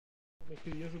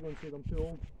2 years ago and said I'm too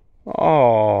old.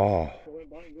 Oh, So I went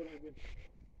back and got it again.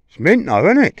 it's mint though,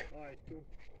 isn't it? Aye, it's cool.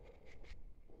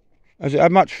 Has it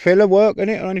had much filler work in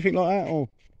it or anything like that? Or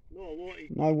Not a lot.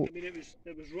 no? I mean,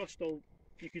 it was rust all.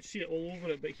 You could see it all over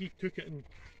it, but he took it and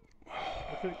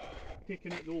without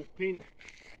taking out the old paint,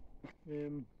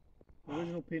 the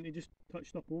original paint, he just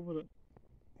touched up over it.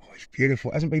 Oh, it's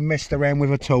beautiful. It hasn't been messed around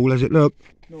with at all, has it? Look.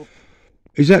 No.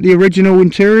 Is that the original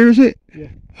interior? Is it? Yeah.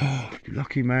 Oh,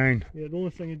 lucky man. Yeah. The only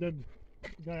thing he did, the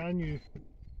guy I knew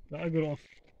that I got off,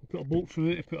 he put a bolt through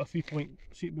it. He put a 3-point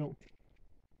seatbelt.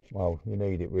 Well, you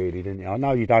need it really, didn't you? I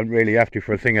know you don't really have to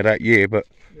for a thing of that year, but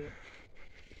Yeah.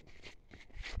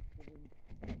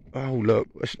 oh look,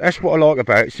 that's what I like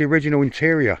about it. It's the original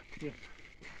interior. Yeah.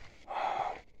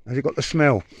 Has it got the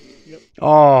smell? Yep.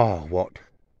 Oh, what?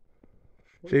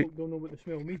 See? Don't know what the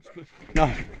smell means, but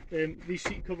No. these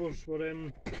seat covers were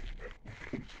the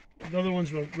other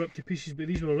ones were ripped to pieces, but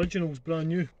these were originals, brand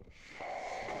new.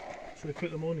 So we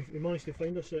put them on. We managed to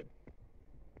find a set.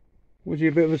 Was he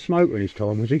a bit of a smoker in his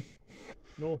time, was he?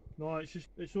 No,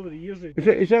 it's over the years.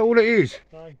 Is that all it is?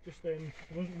 Aye, just there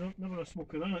wasn't never a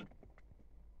smoker in it.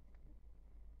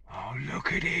 Oh,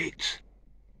 look at it.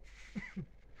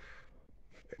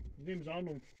 His name's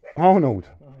Arnold. Arnold.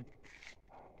 Aye.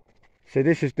 So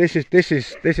this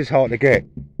is hard to get.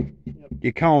 Yep.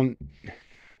 You can't.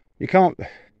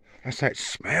 That's that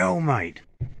smell, mate.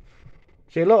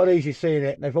 See, a lot of these you see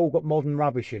that they've all got modern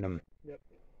rubbish in them. Yep.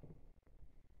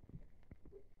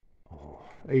 Oh,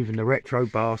 even the retro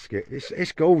basket.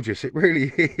 It's gorgeous. It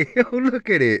really is. Oh, look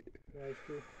at it. Yeah, it's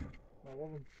cool. I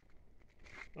love them.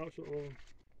 Absolutely love them.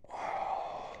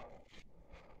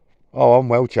 Oh, I'm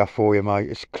well chuffed for you, mate.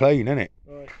 It's clean, isn't it?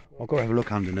 Aye. I've got to have a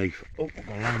look underneath. Oh, I've got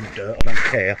to lay in the dirt. I don't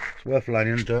care. It's worth laying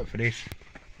in the dirt for this.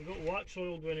 He got wax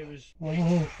oiled when he was Oh. like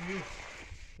new,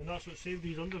 and that's what saved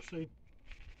his underside.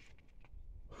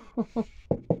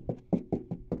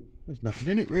 There's nothing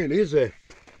in it, really, is there?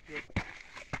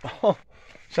 Oh,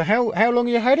 so how long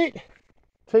you had it?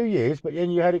 2 years, but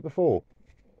then you had it before.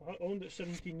 I owned it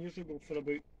 17 years ago for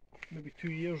about maybe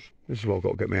 2 years. This is what I've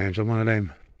got to get my hands on, one of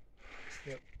them.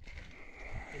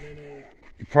 And then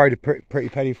You paid a pretty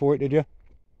penny for it, did you?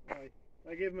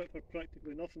 I gave him it for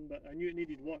practically nothing, but I knew it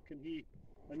needed work, and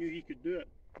I knew he could do it.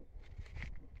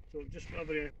 So just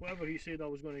whatever he said I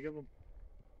was going to give him.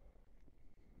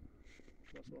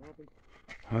 That's what happened.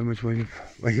 Home is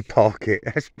where you park it.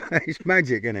 It's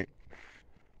magic, isn't it?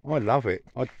 I love it.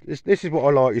 This is what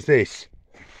I like. Is this?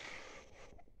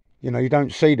 You know, you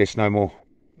don't see this no more.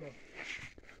 No.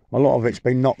 A lot of it's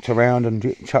been knocked around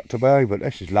and chucked away, but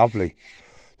this is lovely.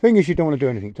 Thing is, you don't want to do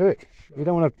anything to it. You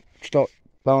don't want to start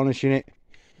varnishing it.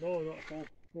 No, not at all.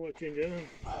 Don't want to change anything.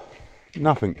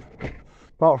 Nothing,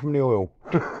 apart from the oil.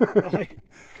 Aye.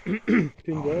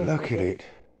 Oh, look at it.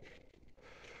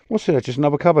 What's that? Just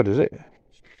another cupboard, is it?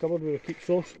 Covered with a keep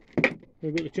sauce.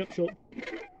 We've got the chip shop.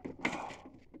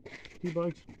 2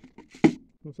 bags.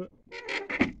 That's it.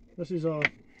 This is a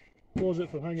closet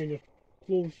for hanging your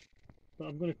clothes that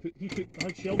I'm going to put. I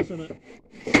had shelves in it,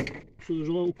 so there's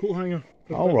a little coat hanger.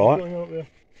 All right. Going out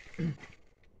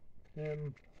there.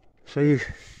 So you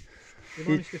We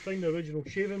managed to find the original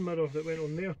shaving mirror that went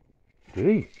on there. did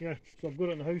he? Yeah, so I've got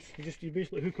it in the house. You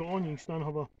basically hook it on, you can stand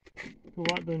and pull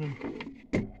that down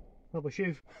and have a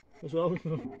shave. That's what I was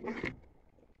doing.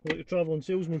 Like a travelling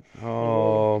salesman.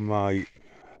 Oh, mate.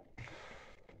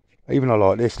 Even I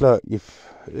like this. Look,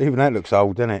 even that looks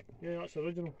old, doesn't it? Yeah, that's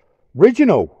original.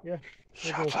 Original. Yeah.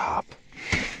 Shut up.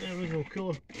 Yeah, original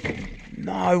cooler.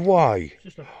 No way.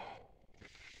 Just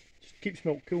keeps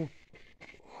milk cool.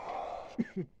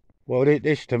 Well,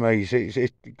 this to me,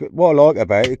 it's what I like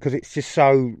about it because it's just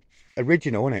so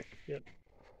original, isn't it? Yep.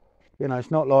 You know,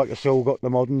 it's not like it's all got the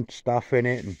modern stuff in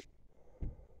it. And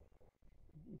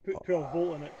Put 12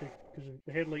 volt in it because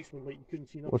the headlights were like you couldn't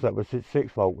see nothing. what's that? Was it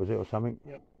 6 volt? Was it or something?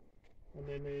 Yep. And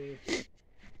then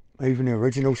Even the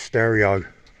original stereo.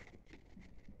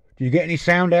 Do you get any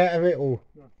sound out of it, or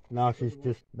no? It's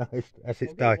just that's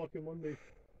its day. working one day.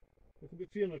 It's about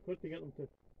 300 quid to get them to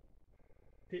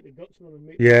take the guts of them and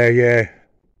make. Yeah.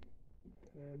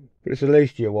 But it's the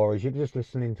least of your worries. You're just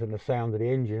listening to the sound of the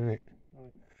engine, isn't it?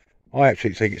 I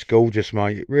absolutely think it's gorgeous,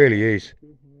 mate. It really is.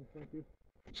 Thank you.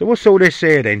 So what's all this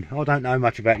here then? I don't know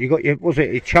much about it. You got your, was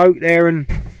it your choke there, and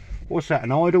what's that,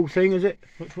 an idle thing, is it?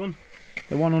 Which one?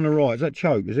 The one on the right, is that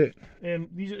choke, is it?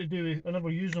 These are to do with, I never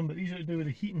use them, but these are to do with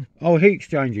the heating. Oh, heat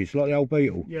exchangers, like the old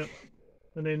Beetle. Yeah.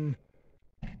 And then,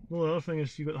 well, the other thing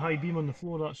is you've got the high beam on the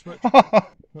floor, that switch.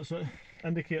 That's it.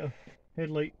 Indicator,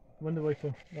 headlight, window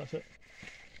wiper, that's it.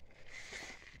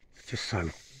 Just so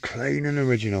clean and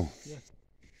original. Yeah.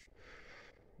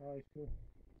 Aye, cool.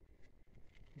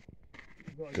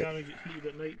 got a garage that's heated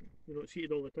at night. You know, it's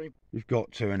heated all the time. You've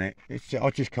got to, innit? I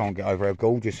just can't get over how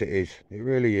gorgeous it is. It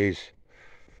really is.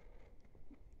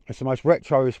 It's the most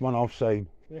retroest one I've seen.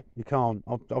 Yeah. You can't.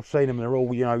 I've seen them. They're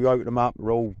all, you know, you open them up,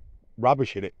 they're all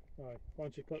rubbish in it. Aye,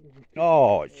 fancy cuttings.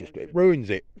 Oh, it's just, it ruins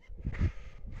it.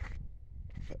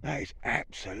 But that is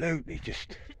absolutely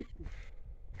just.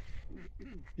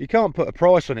 You can't put a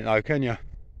price on it though, can you?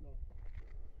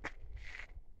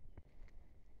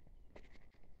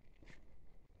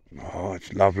 Oh,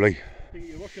 it's lovely.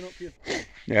 You're working up here.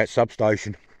 Yeah, it's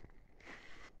substation.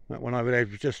 That one over there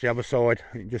was just the other side.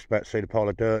 You can just about see the pile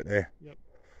of dirt there. Yep.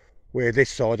 We're this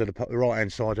side of the right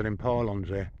hand side of them pylons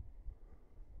there.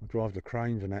 I drive the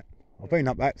cranes and that. I've been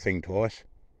up that thing twice.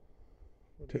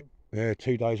 Yeah,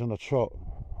 2 days on the trot.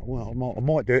 Well, I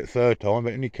might do it third time,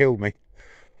 but then he killed me.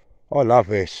 I love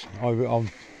this.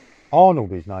 I'm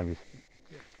Arnold, his name is.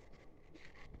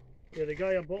 Yeah, the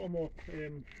guy I bought him off.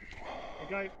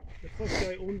 The first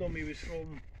guy owned him. He was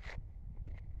from.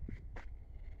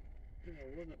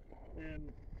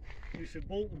 He was from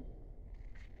Bolton.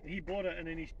 He bought it and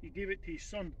then he gave it to his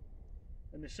son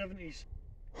in the 70s.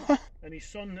 And his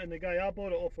son and the guy I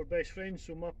bought it off were best friends.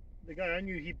 So the guy I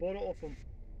knew, he bought it off him.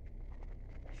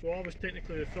 So I was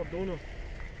technically the third owner.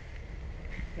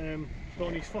 But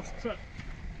on his first trip,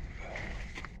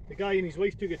 the guy and his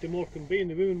wife took it to Morecambe Bay and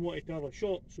the woman wanted to have a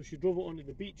shot, so she drove it onto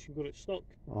the beach and got it stuck.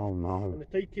 Oh no. And the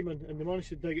tide came in and they managed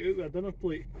to dig it out with a dinner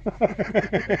plate.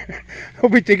 I'll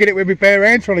be digging it with my bare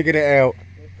hands trying to get it out.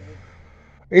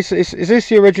 Is this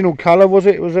the original colour, was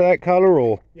it? Was it that colour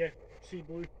or? Yeah, sea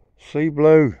blue. Sea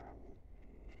blue.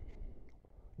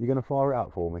 You going to fire it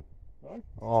up for me? Aye.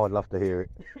 Oh, I'd love to hear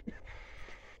it.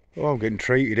 Oh, I'm getting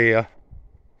treated here.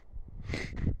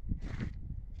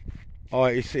 Oh,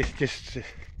 it's just...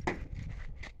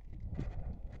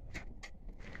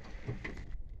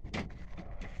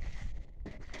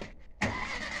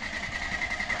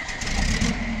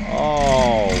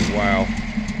 Oh, wow.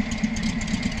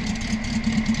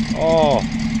 Oh.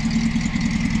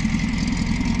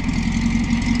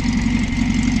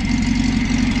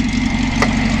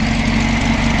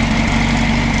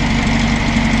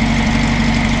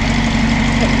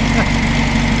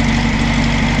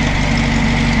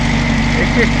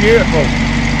 It's just beautiful.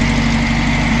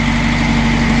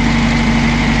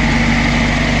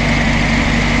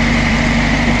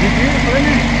 It's beautiful,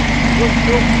 isn't it? Looks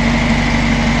cool.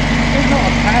 There's not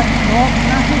a pad,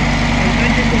 nothing. And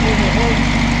then you come over home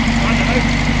and the house.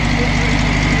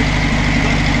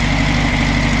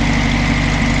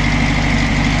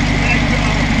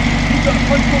 You've got a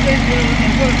punch hole in there and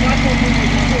you've got a black hole in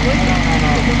there.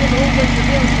 No. You've got the whole thing to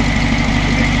there.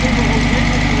 You make the overhaul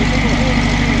right up to the overhaul and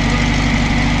the black.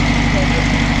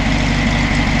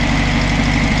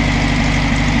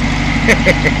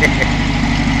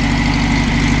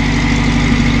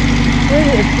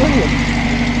 It's brilliant.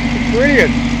 It's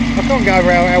brilliant. I can't get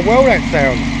over how well that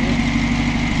sounds.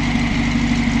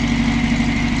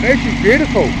 This is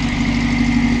beautiful.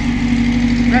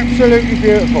 Absolutely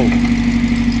beautiful.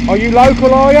 Are you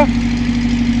local, are you?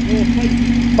 No, Fife.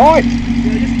 Fife?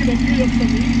 Yeah, I just came up here up from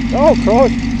the east. Oh,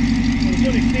 Christ. I was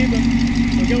going to stay, but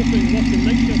my girlfriend was working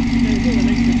night shift. She was going to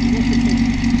night shift. She was working till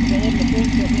about 11 o'clock,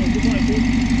 so I thought I'd go back home.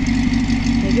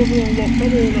 I was over on Loch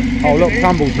Tumble and Oh, look,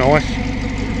 Tumble's nice.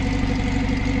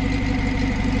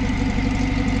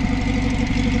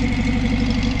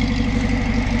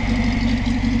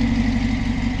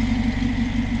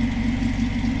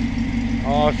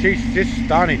 Oh, she's just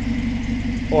stunning.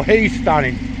 Or he's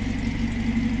stunning.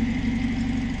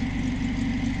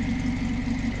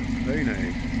 Clean it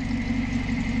is.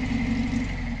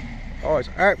 Oh, it's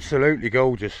absolutely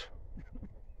gorgeous.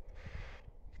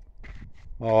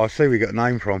 Oh, I see we got a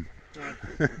name from.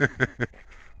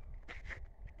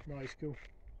 Nice, cool.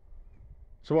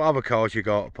 So what other cars you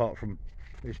got apart from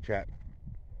this chap?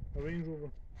 A Range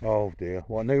Rover. Oh dear.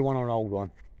 What, a new one or an old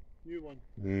one? New one.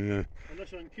 Yeah. And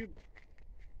this one cube.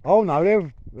 Oh no,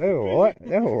 they're alright.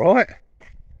 They're alright.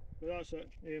 But that's it.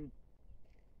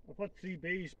 I've had 3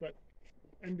 bays, but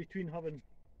in between having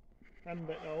him,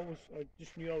 but I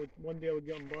just knew one day I would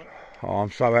get him back. Oh, I'm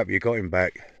so happy you got him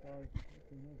back.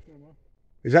 So am I.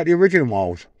 Is that the original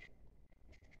miles?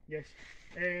 Yes.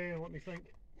 Let me think.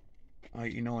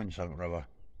 89 something or other.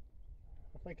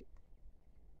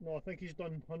 I think he's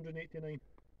done 189.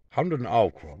 100 and,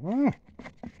 oh,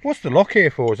 what's the lock here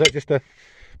for? Is that just to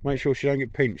make sure she don't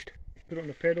get pinched? Put it on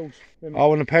the pedals.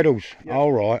 Oh, on the pedals. Yeah.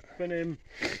 All right. When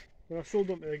I sold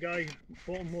them to the guy,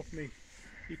 bought him off me,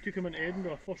 he took him into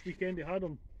Edinburgh. First weekend he had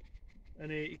him,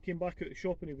 and he came back out the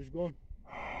shop and he was gone.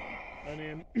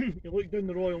 And he looked down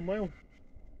the Royal Mile,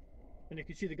 and you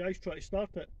could see the guys trying to start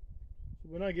it. So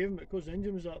when I gave him it, because the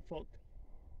engine was that fucked,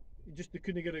 they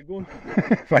couldn't get it going.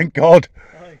 Thank God.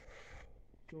 Aye.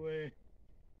 So,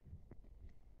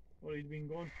 or he'd been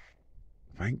gone.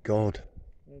 Thank God.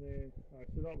 And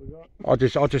so that was that.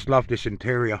 I just love this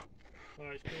interior.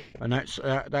 Aye, it's cool. And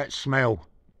that smell.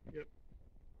 Yep.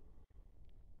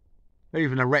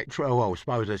 Even the retro, well, I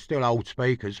suppose they're still old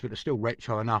speakers, but they're still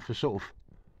retro enough to sort of.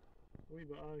 A wee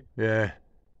bit, aye. Yeah.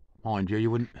 Mind you,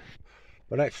 you wouldn't.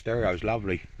 But that stereo's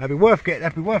lovely. That'd be worth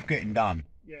getting done.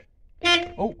 Yeah.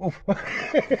 Oh. I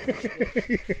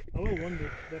will one day,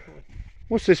 definitely.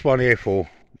 What's this one here for?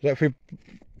 Is that for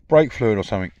brake fluid or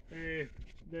something?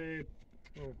 The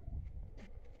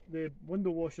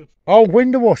window washers. Oh,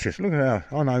 window washers. Look at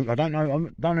that. I don't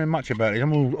know much about it.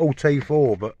 I'm all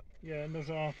T4, but. Yeah, and there's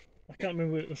I can't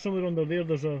remember. There's somewhere under there.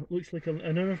 Looks like an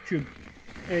inner tube.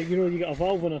 You know, you got a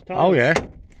valve on a tire. Oh yeah.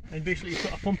 And basically you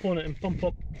put a pump on it and pump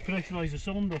up, pressurise the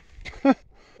cylinder.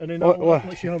 And then that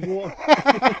lets you have water.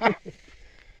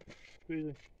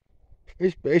 Crazy.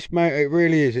 It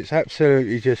really is. It's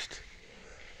absolutely just.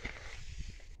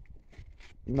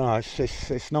 No,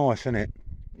 it's nice, isn't it?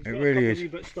 It's it got really a is. couple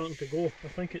of wee bits starting to go. I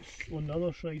think it's on the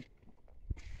other side.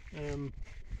 So I'm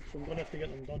gonna have to get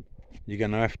them done. You're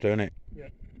gonna have to, innit? Yeah,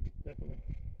 definitely.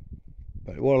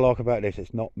 But what I like about this,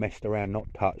 it's not messed around,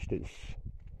 not touched. It's.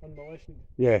 Unmolested.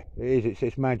 Yeah, it is.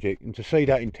 It's magic, and to see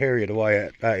that interior the way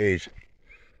that is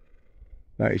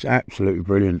absolutely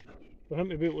brilliant. For him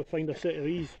to be able to find a set of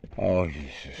these, Oh, I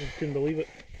couldn't believe it.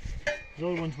 The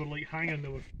other ones were like hanging. They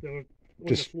were on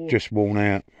the floor. just worn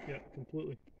out. Yeah,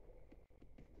 completely.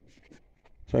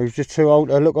 So he was just too old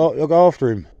to look after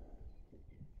him.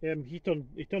 He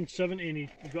turned 70 and he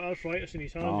got arthritis in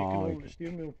his hand. He couldn't hold the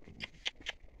steering wheel,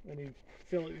 and he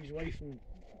fell out with his wife, and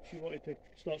she wanted to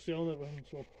start selling everything.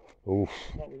 So Oof.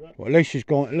 that was it. Well, at least she's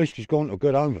gone. At least she's gone to a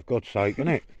good home, for God's sake, isn't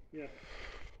it? Yeah.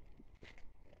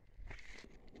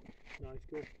 Nah, he's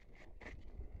cool.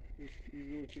 He's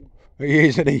really cool. He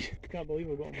is, isn't he? Can't believe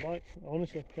I got him back.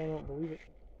 Honestly, cannot believe it.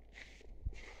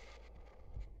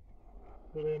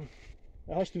 But it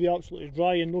has to be absolutely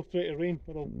dry and no threat of rain,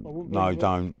 or I won't. No,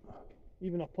 don't.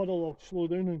 Even a puddle will slow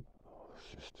down. And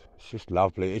It's just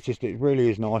lovely. It really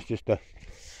is nice just to.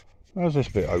 How's this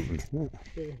bit open?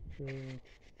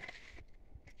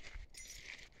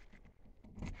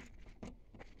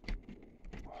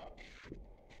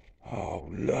 Oh,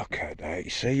 look at that. You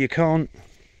see, you can't.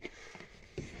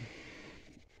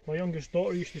 My youngest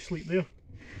daughter used to sleep there.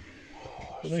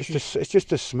 It's just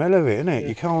the smell of it, isn't it? Yeah.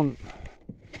 You can't.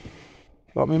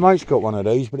 Like my mate's got one of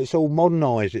these, but it's all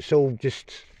modernised. It's all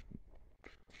just.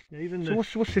 Yeah, even So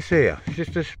what's this here?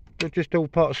 It's just all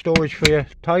part of storage for your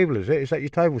table, is it? Is that your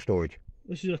table storage?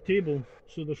 this is a table,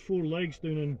 so there's 4 legs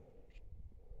down in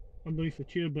underneath the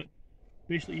chair, but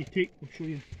basically you take, I'll show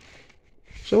you.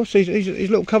 So what's these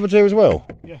little cupboards here as well?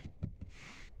 Yeah.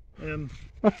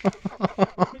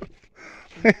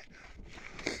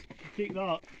 Take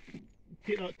that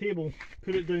table,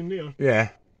 put it down there. Yeah.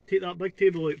 Take that big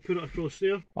table out, put it across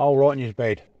there. Oh, right in his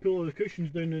bed. Pull all the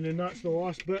cushions down, and then that's the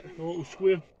last bit, a little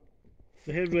square.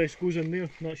 The headrest goes in there,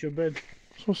 and that's your bed.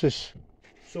 So what's this?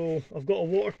 So I've got a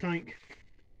water tank.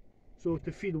 So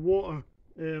to feed water,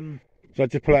 So I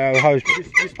just pull it out of the hose.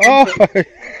 just Oh!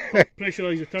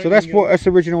 pressurise the tank. So that's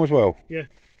original as well? Yeah.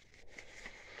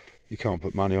 You can't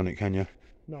put money on it, can you?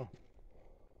 No,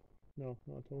 not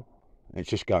at all. It's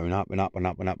just going up and up and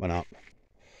up and up and up.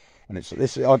 And it's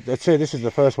this. I'd say this is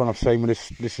the first one I've seen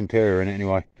with this interior in it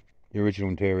anyway. The original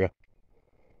interior.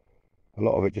 A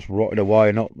lot of it just rotted away,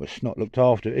 it's not looked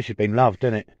after. This has been loved,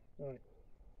 isn't it? Right.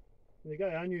 And the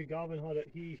guy I knew, Gavin, had it.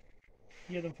 He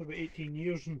had them for about 18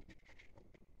 years. And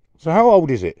So how old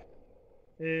is it?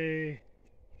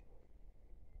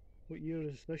 what year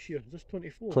is this year? Is this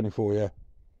 24? 24, yeah.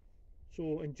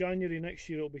 So in January next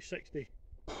year it'll be 60.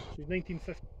 So he's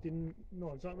 1950.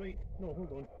 No, is that right? No,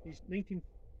 hold on. He's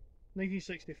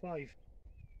 1965.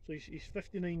 So he's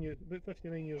 59 years, about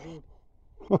 59 years old.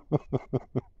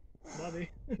 Mad, eh?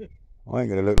 I ain't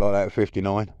gonna look like that at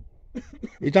 59.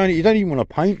 You don't even want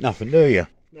to paint nothing, do you?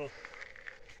 No.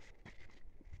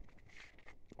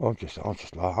 I just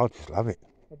love it.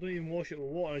 I don't even wash it with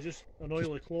water. I just an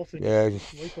oily cloth and Yeah,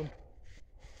 just wipe them.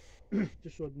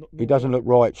 Just so he doesn't look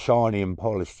right shiny and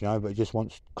polished, you know, but he just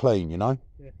wants clean, you know.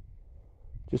 Yeah.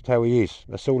 Just how he is.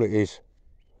 That's all it is.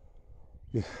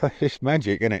 It's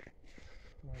magic, isn't it?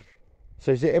 Right.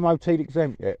 So is it MOT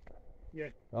exempt yet? Yeah.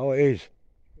 Oh, it is.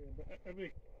 Yeah, but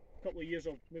every couple of years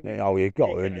I'll maybe Yeah, oh, you've got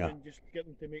take to, it haven't in you? and just get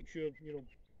them to make sure, you know,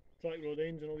 track rod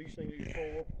ends and all these things that you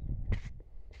fall off.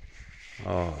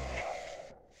 Oh.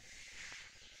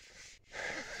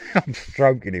 I'm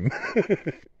stroking him.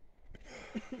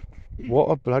 What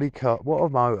a bloody car! What a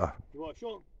motor! You want a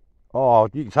shot? Oh,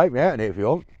 you can take me out in it if you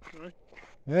want. Aye.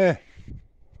 Yeah.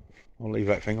 I'll leave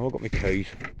that thing. I've got my keys.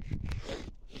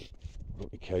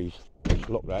 Just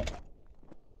lock that.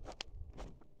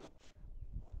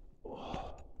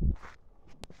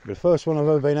 The first one I've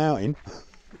ever been out in.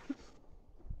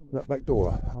 That back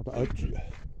door.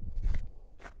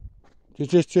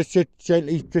 Just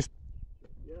gently, just.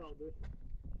 Yeah, I'll do. You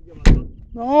get my gun.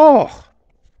 Oh.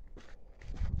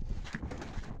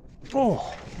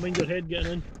 Oh. Mind your head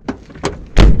getting in.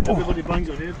 Everybody bangs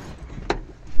their head.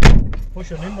 What's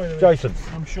your name, by the way? Jason.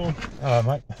 I'm Sean. Hello,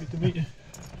 mate. Good to meet you.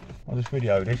 I'll just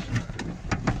video this.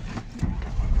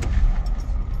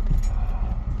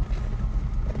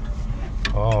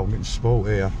 Oh, I'm getting sport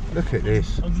here. Look at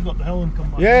this. I've just got the hill and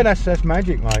come back. Yeah, that's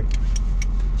magic, mate.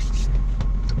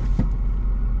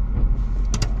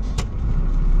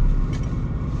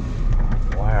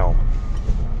 Wow.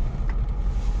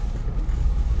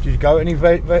 Did you go to any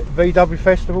VW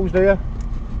festivals, do you?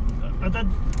 I did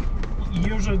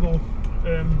years ago.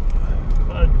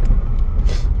 But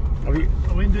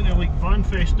I went into like Van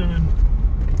Fest down in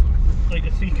like the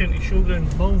Three County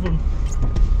Showground, Malvern,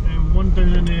 one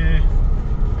down in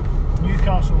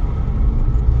Newcastle,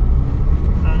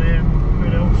 and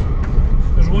where else?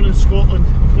 There's one in Scotland.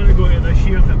 I'm going to go to this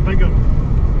year, a bit bigger.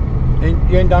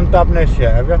 You ain't done Dubness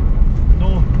yet, have you?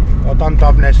 No. I've done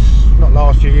Dubness not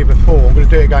last year, year before. I'm going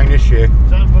to do it again this year. Is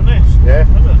that Inverness? Yeah.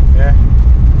 Is it? Yeah.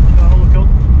 I'll have a look.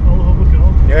 I'll have a look at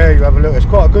it. Yeah, you have a look. It's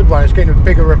quite a good one. It's getting a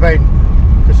bigger event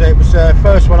because it was the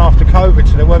first one after COVID,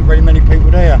 so there weren't very many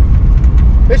people there.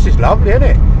 This is lovely, isn't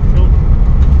it? Cool.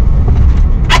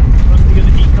 Must be get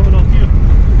the heat coming up here.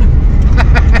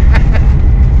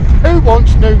 Who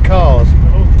wants new cars?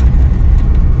 Oh.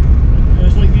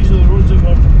 It's like these are the roads that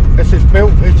were This is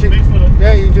built. It's made for it.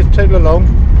 yeah, you just tootle along.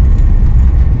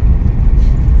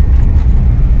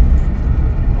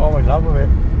 Oh, I love it.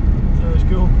 So it's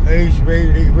cool. He's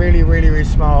really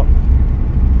smart.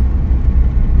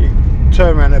 You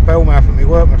turn around at Belmouth at my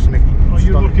work, mustn't he? Oh,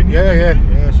 you're working here? Yeah,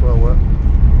 that's where I work.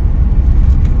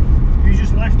 You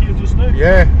just left here just now?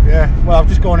 Yeah. Well, I've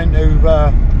just gone into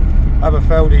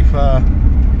Aberfeldy for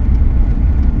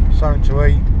something to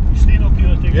eat. You staying up here,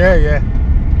 I think? Yeah.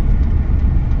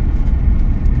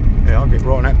 Yeah, I'll get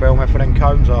right on that Belmouth for them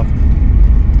cones off.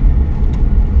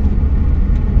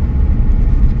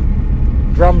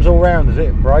 Drums all round, is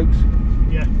it? Brakes?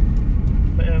 Yeah.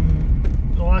 But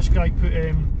the last guy put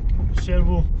a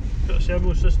servo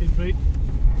assisted brake,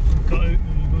 cut out and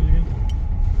he goes again.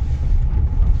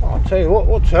 Oh, I'll tell you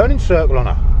what turning circle on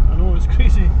her. I know, it's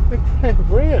crazy.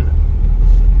 Brilliant.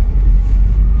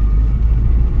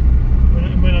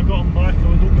 When I got him back, I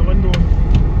would open the window and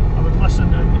I would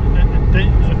listen, and it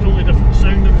was a totally different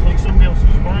sound. It was like somebody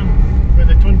else's van with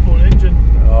a twin port engine.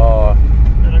 Oh.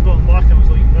 And I got him back and I was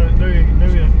like, now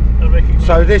I recognise.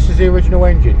 So this is the original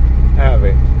engine out of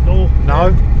it? No.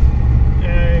 No?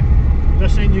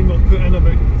 This engine got put in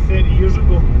about 30 years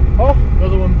ago. Oh. The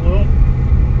other one blew up.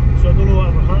 So I don't know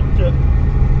whatever happened to it.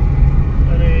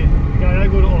 And the guy I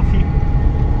got it off, he,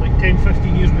 like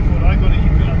 10-15 years before I got it, he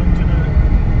put an engine in it.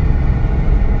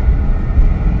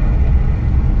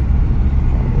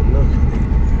 Look at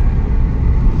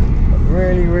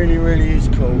it. Really is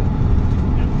cool.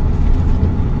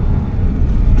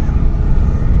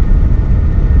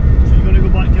 So you're going to go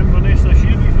back to Inverness this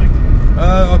year, do you think?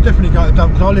 I'll definitely go to Dub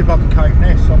because I live up in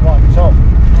Caithness. I'm right at the top.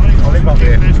 Right, I live up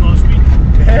here. Caithness last week.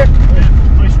 Yeah.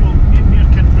 Nice walk near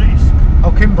Kinbrace.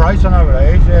 Oh, Kinbrace, I know where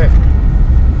that is, yeah.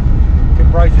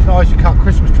 Kinbrace is nice. You cut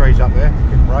Christmas trees up there,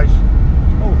 Kinbrace.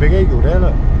 Oh, Big Eagle there,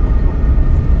 look.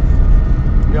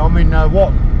 Yeah, I'm in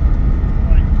Watton.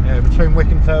 Right. Yeah, between Wick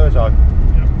and Thurso.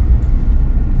 Yeah.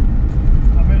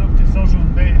 I went up to Thurso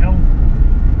and Bett Hill.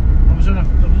 I was in a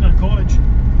cottage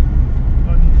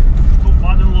on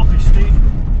Baddenloch Estate.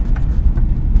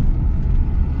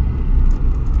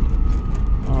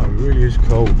 Oh, it really is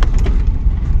cool.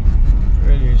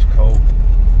 Really is cool.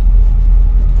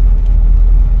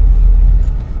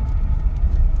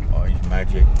 Oh, he's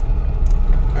magic.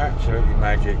 Absolutely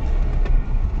magic.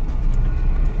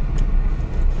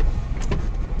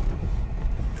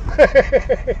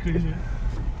 Crazy.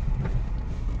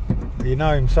 You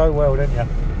know him so well, don't you? Yeah.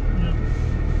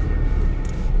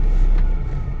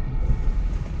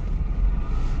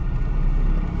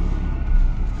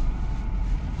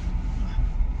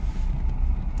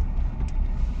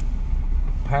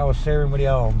 Power steering with the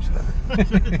arms.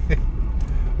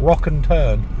 Rock and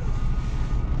turn.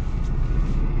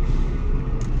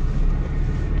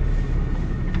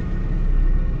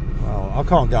 Well, I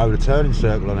can't go over the turning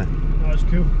circle on it. That's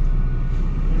cool.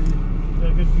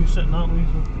 Yeah, good view sitting that way.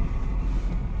 So.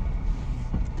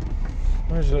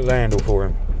 Where's the little handle for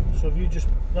him? So if you just,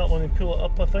 that one and pull it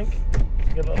up, I think,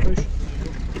 give it a push.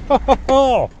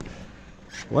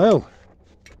 Well,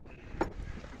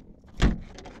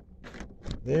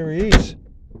 there he is.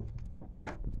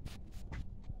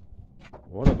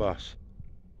 What a bus.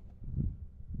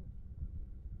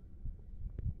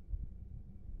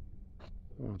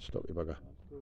 Come on, stop you bugger.